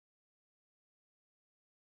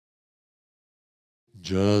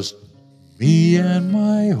Just me and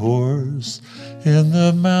my horse in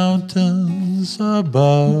the mountains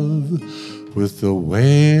above, with the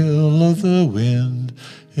wail of the wind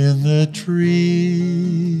in the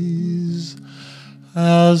trees.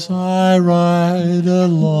 As I ride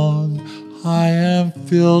along, I am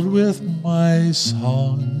filled with my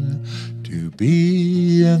song. To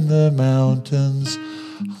be in the mountains,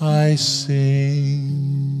 I sing.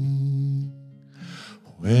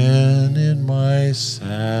 When in my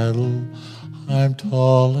saddle, I'm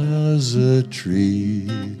tall as a tree.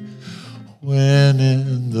 When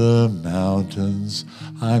in the mountains,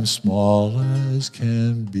 I'm small as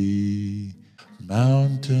can be.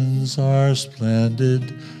 Mountains are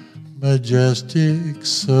splendid, majestic,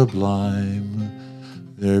 sublime.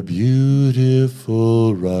 They're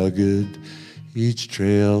beautiful, rugged, each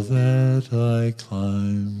trail that I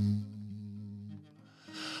climb.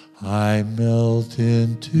 I melt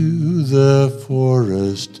into the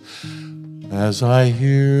forest as I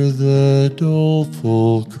hear the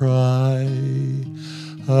doleful cry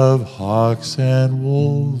of hawks and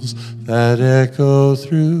wolves that echo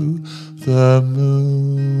through the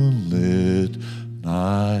moonlit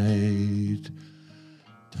night.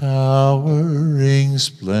 Towering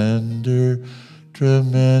splendor,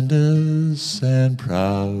 tremendous and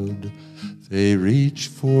proud, they reach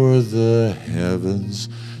for the heavens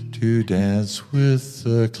to dance with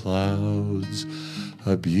the clouds.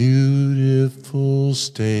 A beautiful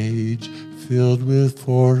stage filled with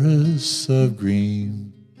forests of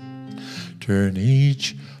green, turn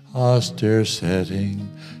each austere setting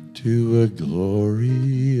to a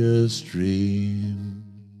glorious dream.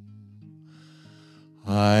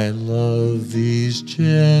 I love these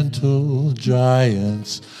gentle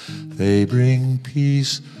giants, they bring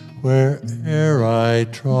peace where'er I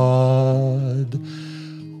trod.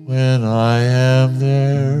 When I am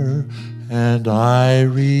there and I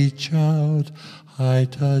reach out, I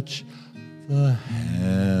touch the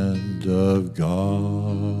hand of God.